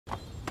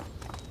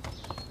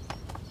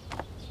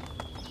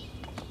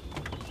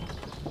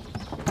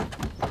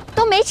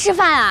没吃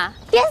饭啊？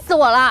颠死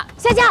我了！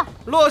下轿。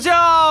落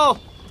轿。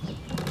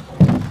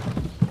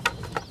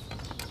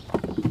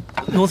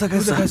奴才该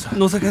死，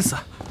奴才该死。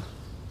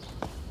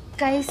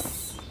该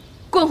死！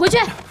滚回去！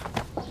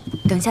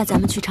等下咱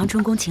们去长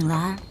春宫请了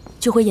安，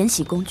就回延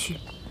禧宫去。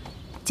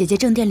姐姐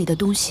正殿里的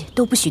东西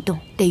都不许动，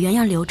得原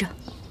样留着。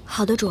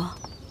好的，主。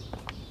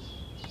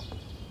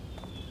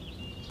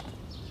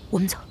我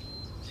们走。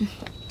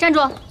站住！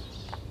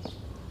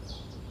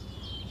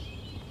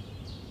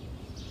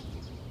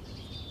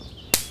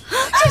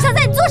盛常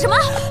在，你做什么？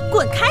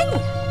滚开你！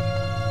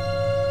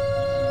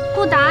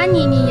不打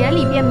你，你眼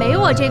里便没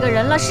我这个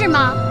人了是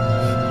吗？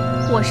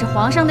我是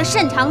皇上的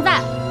盛常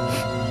在。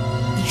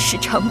你是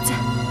常在，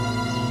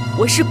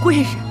我是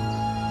贵人，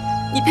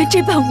你便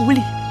这般无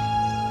礼。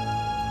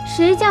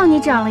谁叫你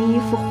长了一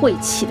副晦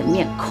气的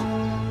面孔，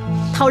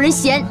讨人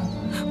嫌！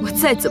我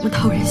再怎么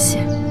讨人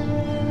嫌，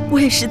我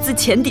也是自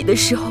前底的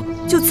时候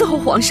就伺候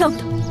皇上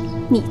的。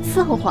你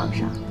伺候皇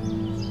上？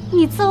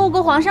你伺候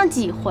过皇上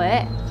几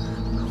回？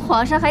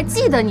皇上还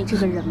记得你这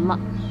个人吗？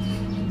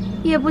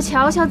也不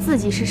瞧瞧自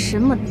己是什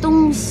么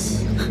东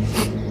西。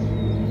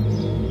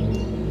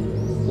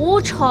无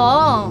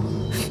宠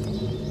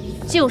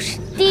就是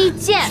低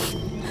贱。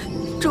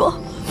主。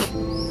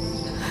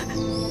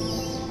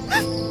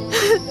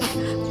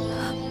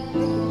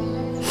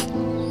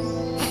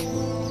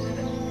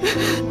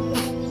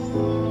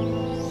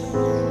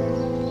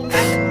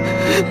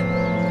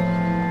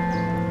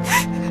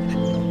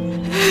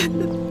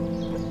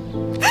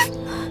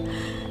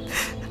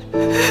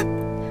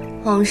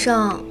皇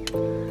上，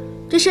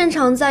这盛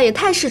常在也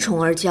太恃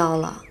宠而骄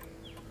了。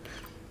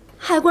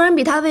海国人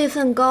比他位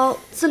分高，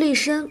资历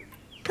深，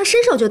他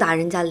伸手就打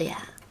人家脸。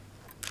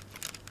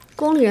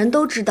宫里人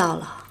都知道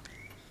了，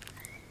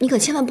你可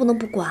千万不能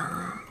不管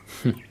啊！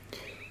哼，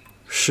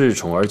恃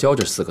宠而骄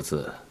这4个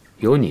字，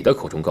由你的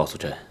口中告诉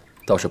朕，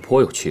倒是颇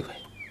有趣味。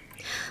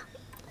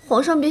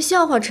皇上别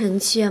笑话臣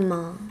妾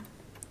嘛，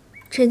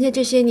臣妾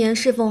这些年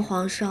侍奉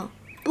皇上，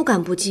不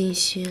敢不尽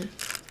心。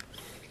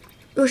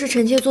若是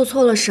臣妾做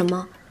错了什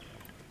么，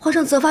皇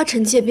上责罚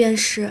臣妾便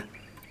是，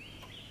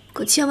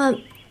可千万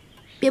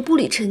别不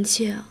理臣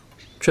妾啊！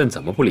朕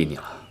怎么不理你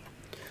了？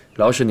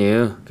劳氏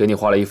宁给你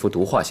画了一幅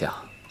独画像，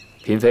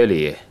嫔妃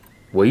里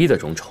唯一的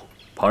荣宠，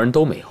旁人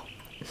都没有。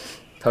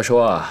他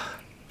说啊，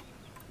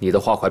你的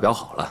画快裱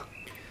好了，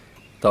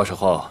到时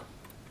候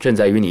朕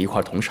再与你一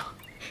块同赏。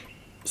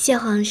谢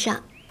皇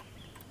上。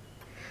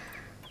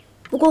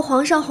不过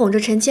皇上哄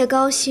着臣妾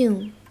高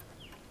兴，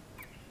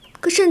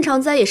可盛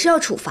常在也是要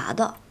处罚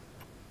的，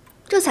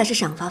这才是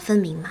赏罚分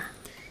明嘛。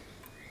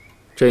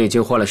朕已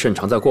经换了盛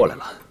常在过来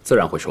了，自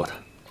然会说的。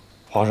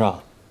皇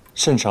上，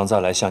盛常在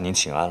来向您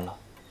请安了，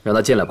让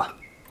他进来吧。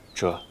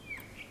这。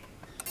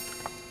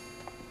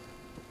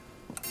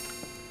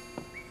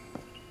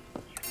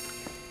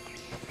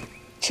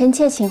臣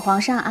妾请皇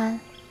上安，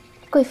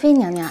贵妃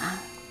娘娘安。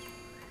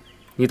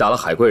你打了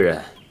海贵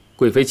人，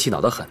贵妃气恼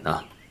得很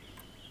呢。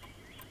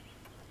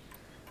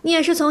你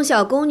也是从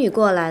小宫女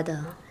过来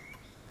的，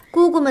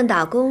姑姑们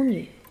打宫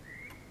女，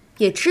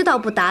也知道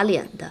不打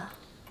脸的。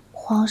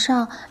皇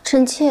上，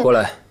臣妾过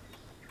来。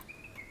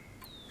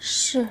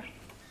是。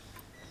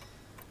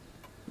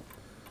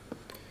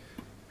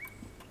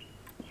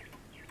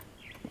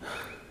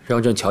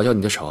让朕瞧瞧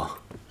你的手。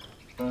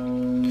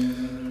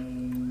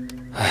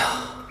哎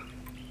呀，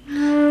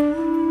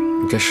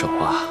你这手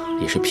啊，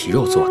也是皮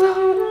肉做的，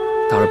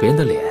打了别人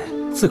的脸，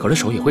自个儿的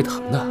手也会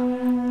疼的。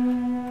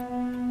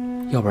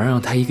要不然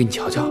让太医给你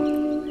瞧瞧。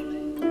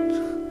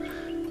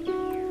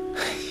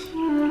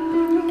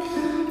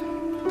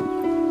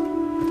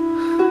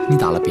你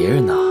打了别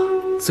人呢，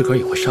自个儿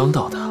也会伤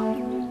到的。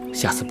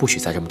下次不许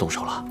再这么动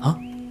手了啊！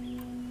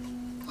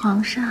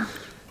皇上，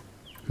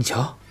你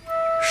瞧，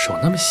手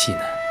那么细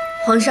嫩。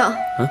皇上，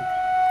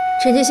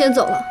臣妾先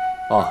走了。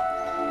哦，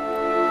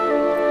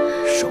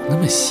手那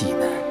么细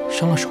嫩，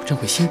伤了手朕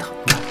会心疼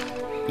的，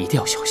一定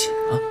要小心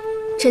啊！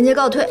臣妾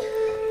告退。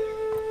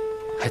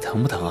还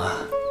疼不疼啊？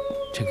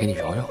朕给你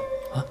揉揉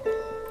啊！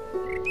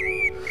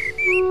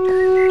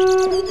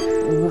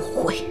污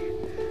秽，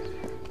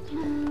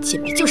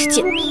贱婢就是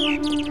贱婢，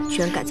居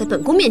然敢在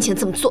本宫面前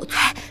这么做作，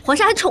皇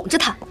上还宠着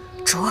她。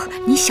主儿，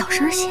你小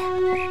声些。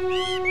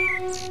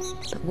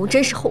本宫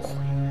真是后悔，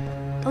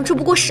当初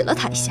不过使了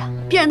她一下，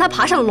便让她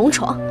爬上了龙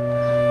床。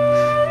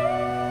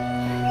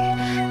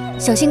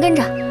小心跟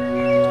着。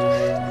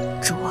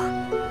主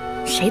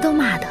儿，谁都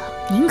骂得，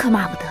您可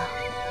骂不得。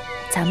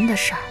咱们的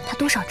事儿，他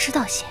多少知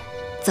道些。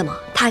怎么，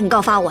他还敢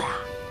告发我呀？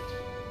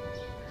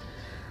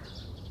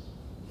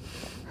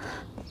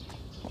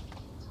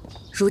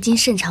如今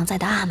盛常在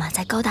的阿玛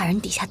在高大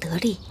人底下得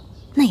力，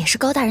那也是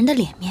高大人的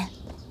脸面，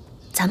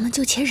咱们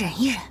就且忍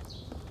一忍。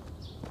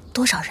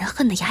多少人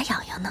恨得牙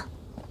痒痒呢？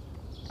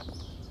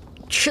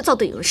迟早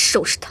得有人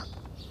收拾他。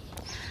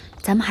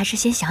咱们还是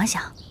先想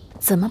想，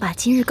怎么把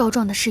今日告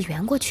状的事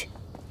圆过去，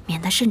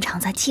免得盛常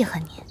在记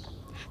恨您。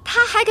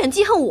他还敢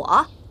记恨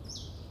我？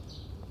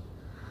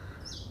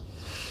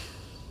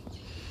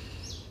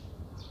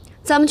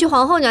咱们去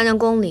皇后娘娘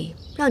宫里，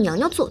让娘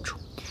娘做主。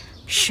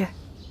是。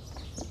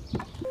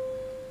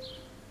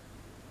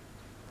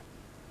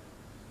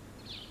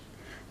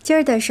今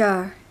儿的事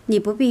儿你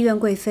不必怨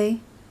贵妃。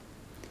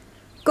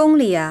宫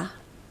里啊，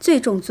最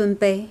重尊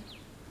卑。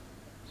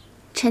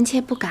臣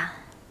妾不敢。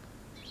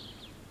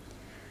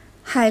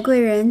海贵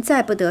人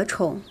再不得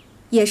宠，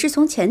也是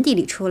从钱地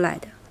里出来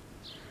的。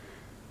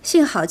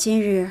幸好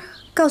今日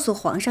告诉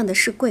皇上的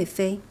是贵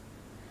妃，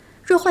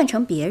若换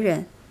成别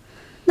人，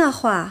那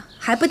话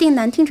还不定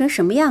难听成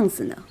什么样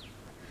子呢。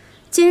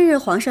今日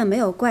皇上没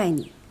有怪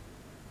你，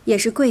也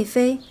是贵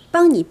妃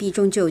帮你避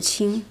重就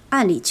轻，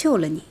暗里救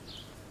了你。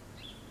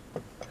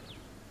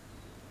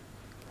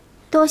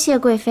多谢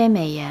贵妃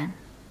美言。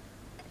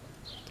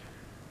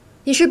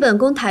你是本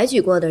宫抬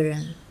举过的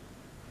人，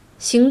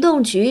行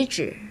动举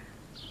止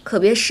可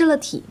别失了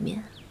体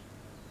面。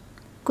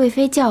贵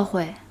妃教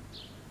诲，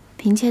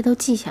嫔妾都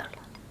记下了。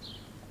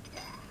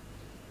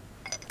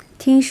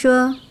听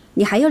说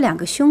你还有2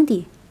个兄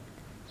弟，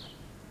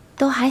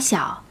都还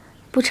小，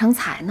不成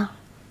才呢。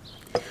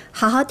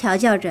好好调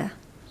教着，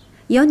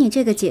有你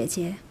这个姐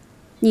姐，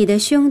你的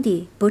兄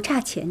弟不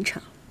差前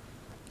程。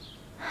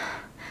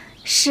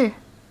是。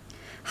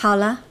好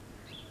了，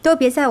都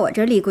别在我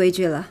这儿立规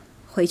矩了，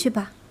回去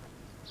吧。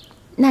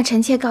那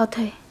臣妾告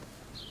退。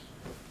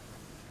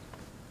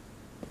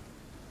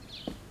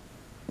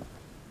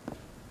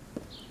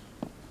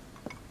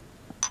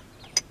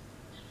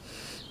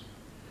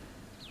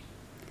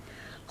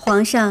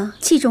皇上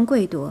器重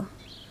贵夺，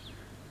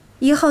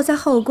以后在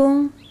后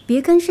宫别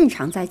跟慎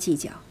常再计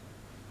较。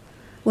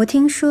我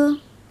听说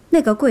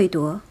那个贵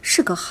夺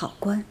是个好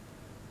官。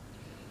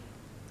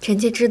臣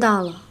妾知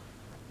道了。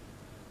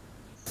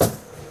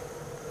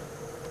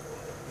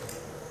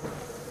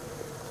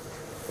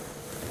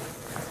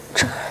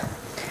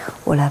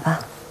我来吧。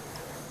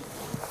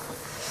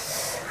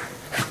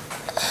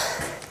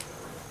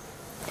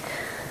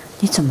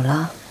你怎么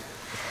了？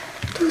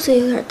肚子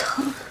有点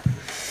疼，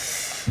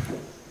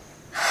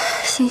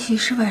兴许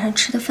是晚上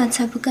吃的饭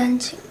菜不干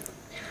净。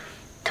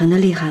疼得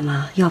厉害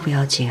吗？要不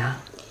要紧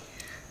啊？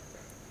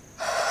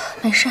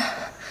没事，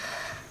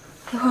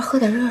一会儿喝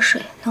点热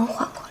水能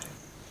缓过来。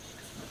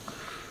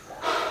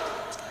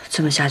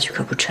这么下去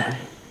可不成，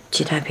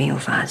季太平有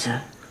法子，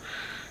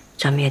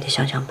咱们也得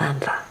想想办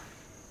法。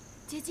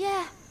姐姐，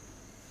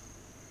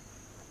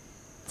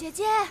姐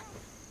姐，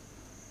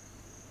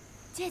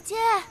姐姐，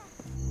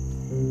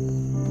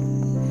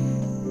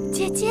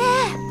姐姐，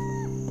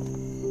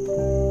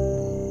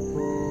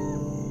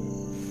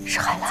是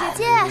海兰。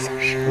姐姐，小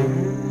声。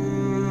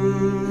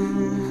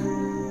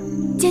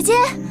姐姐，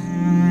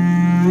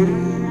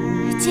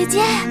姐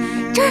姐，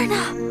这儿呢。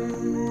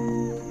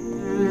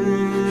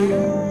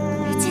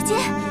姐姐，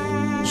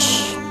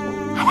嘘，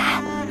海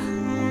兰。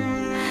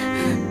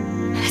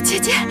姐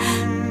姐。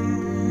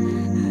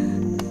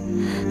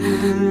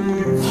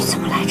你怎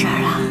么来这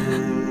儿了？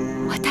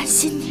我担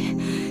心你，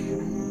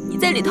你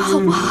在里头好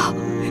不好？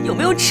有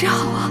没有吃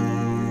好啊？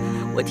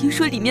我听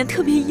说里面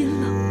特别阴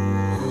冷，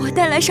我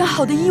带来上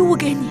好的衣物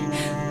给你，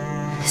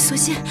索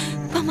性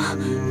帮忙。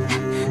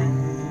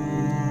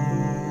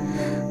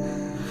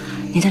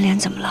你的脸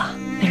怎么了？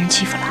被人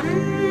欺负了？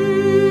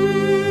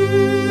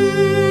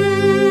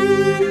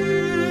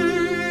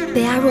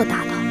被阿若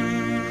打的。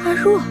阿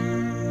若？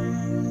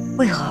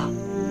为何？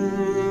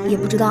也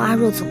不知道阿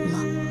若怎么了。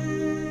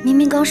明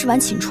明刚试完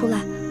寝出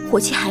来，火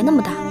气还那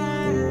么大，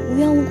无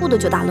缘无故的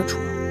就打了主，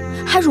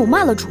还辱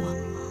骂了主。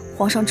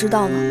皇上知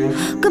道了，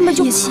根本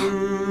就不信。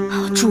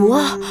主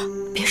啊，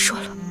别说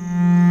了。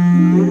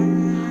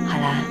海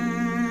兰，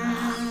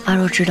阿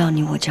若知道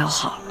你我交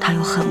好，她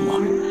又恨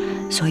我，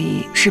所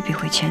以势必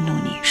会迁怒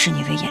你，视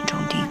你为眼中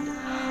钉。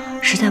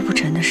实在不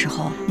成的时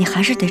候，你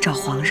还是得找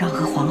皇上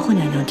和皇后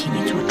娘娘替你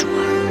做主啊。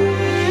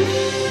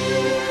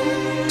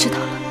知道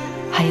了。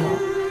还有，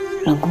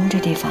冷宫这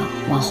地方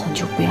往后你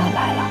就不要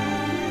来了，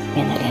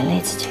免得连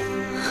累自己。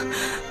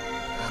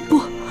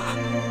不。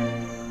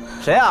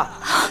谁呀？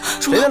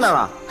谁在那儿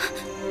呢？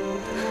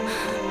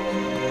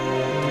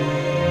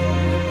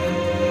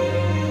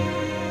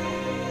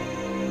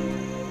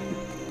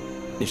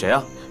你谁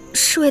呀？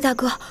侍卫大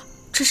哥，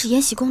这是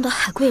延禧宫的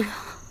海贵人。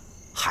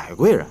海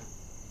贵人？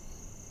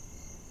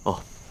哦，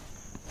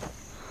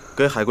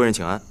给海贵人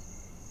请安。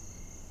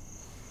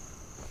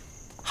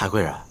海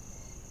贵人，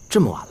这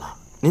么晚了，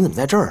您怎么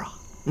在这儿啊？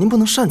您不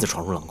能擅自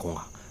闯入冷宫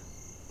啊！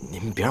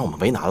您别让我们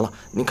为难了，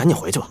您赶紧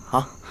回去吧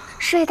啊！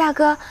侍卫大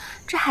哥，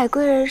这海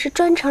贵人是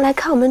专程来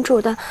看我们主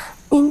的，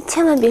您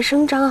千万别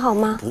声张好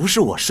吗？不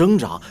是我声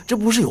张，这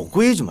不是有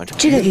规矩吗？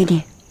这个给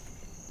你。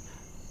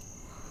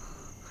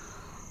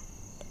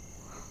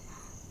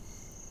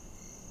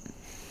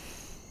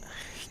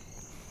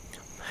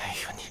哎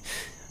呦，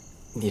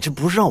你这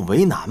不是让我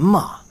为难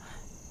吗？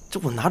这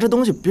我拿这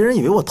东西，别人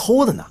以为我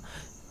偷的呢。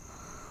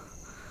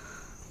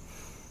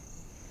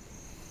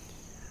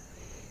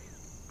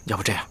要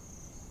不这样，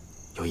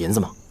有银子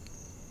吗？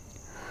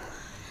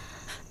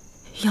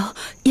有，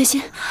也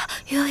行，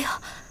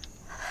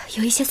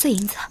有一些碎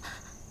银子。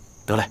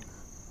得嘞，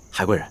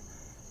海贵人，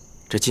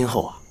这今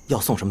后啊要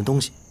送什么东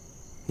西，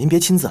您别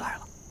亲自来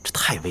了，这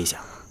太危险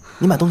了。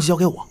您把东西交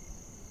给我，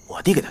我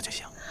递给他就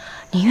行。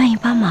你愿意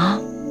帮忙？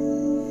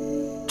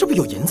这不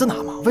有银子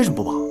拿吗？为什么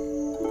不帮？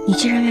你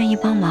既然愿意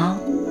帮忙，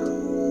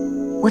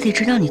我得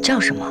知道你叫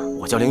什么。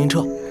我叫凌云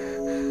彻。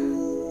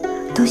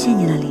多谢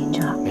你了，林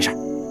彻。没事。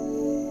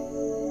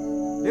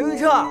凌云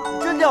彻，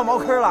真掉茅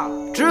坑了。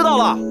知道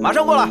了，马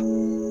上过来。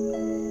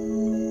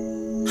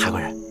海贵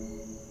人，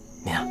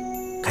您啊，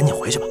赶紧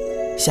回去吧。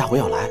下回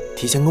要来，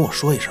提前跟我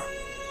说一声。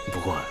不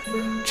过，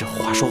这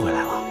话说回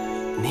来了，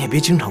你也别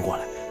经常过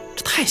来，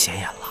这太显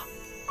眼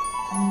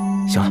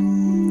了。行了，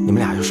你们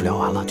俩要是聊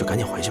完了，就赶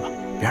紧回去吧，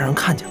别让人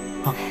看见了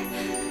啊。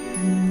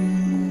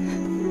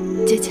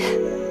姐姐，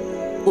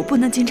我不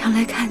能经常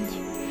来看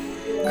你，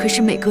可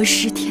是每隔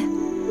10天，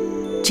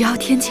只要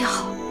天气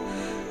好，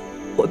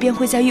我便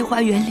会在御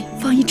花园里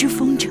放一只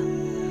风筝，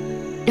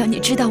让你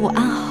知道我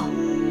安好。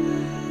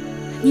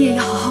你也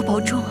要好好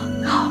保重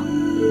啊！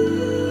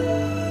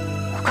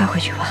好，快回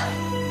去吧。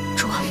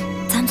主，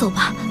咱走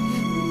吧。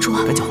主，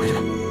赶紧回去吧。